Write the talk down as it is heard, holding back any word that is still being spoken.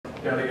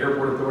County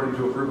Airport Authority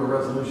to approve a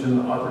resolution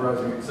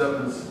authorizing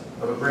acceptance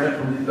of a grant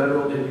from the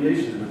Federal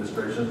Aviation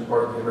Administration as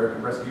part of the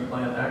American Rescue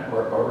Plan Act.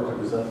 Mark Barber to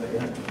present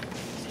again.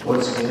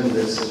 Once again,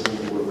 this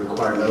would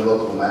require no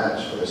local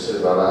match for the city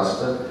of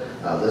Valdosta.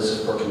 This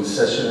is for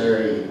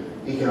concessionary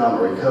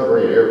economic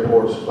recovery at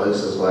airports,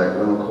 places like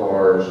rental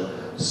cars,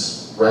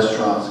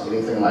 restaurants,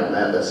 anything like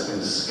that that's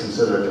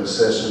considered a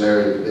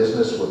concessionary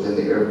business within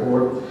the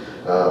airport.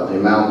 The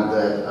amount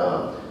that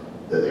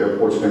the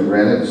airport's been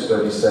granted is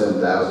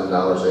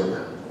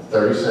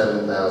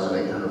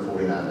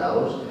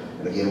 $37,849.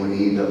 And again, we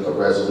need a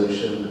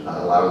resolution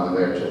allowing the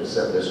mayor to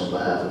accept this on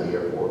behalf of the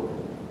airport.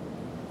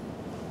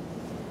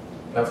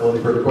 Council, any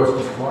further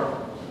questions for Mark?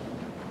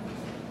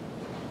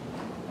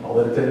 I'll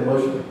entertain a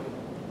motion.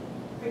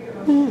 Make a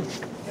motion.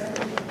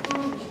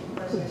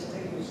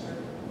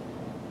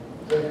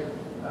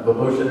 I have a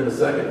motion and a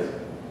second.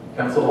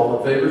 Council, all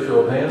in favor,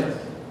 show of hands.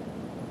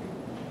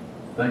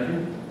 Thank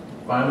you.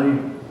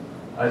 Finally,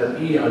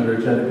 item E under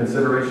agenda,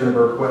 consideration of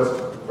a request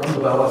from the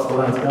Valdosta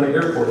Lowndes County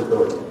Airport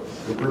Authority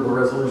to approve a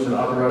resolution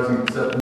authorizing acceptance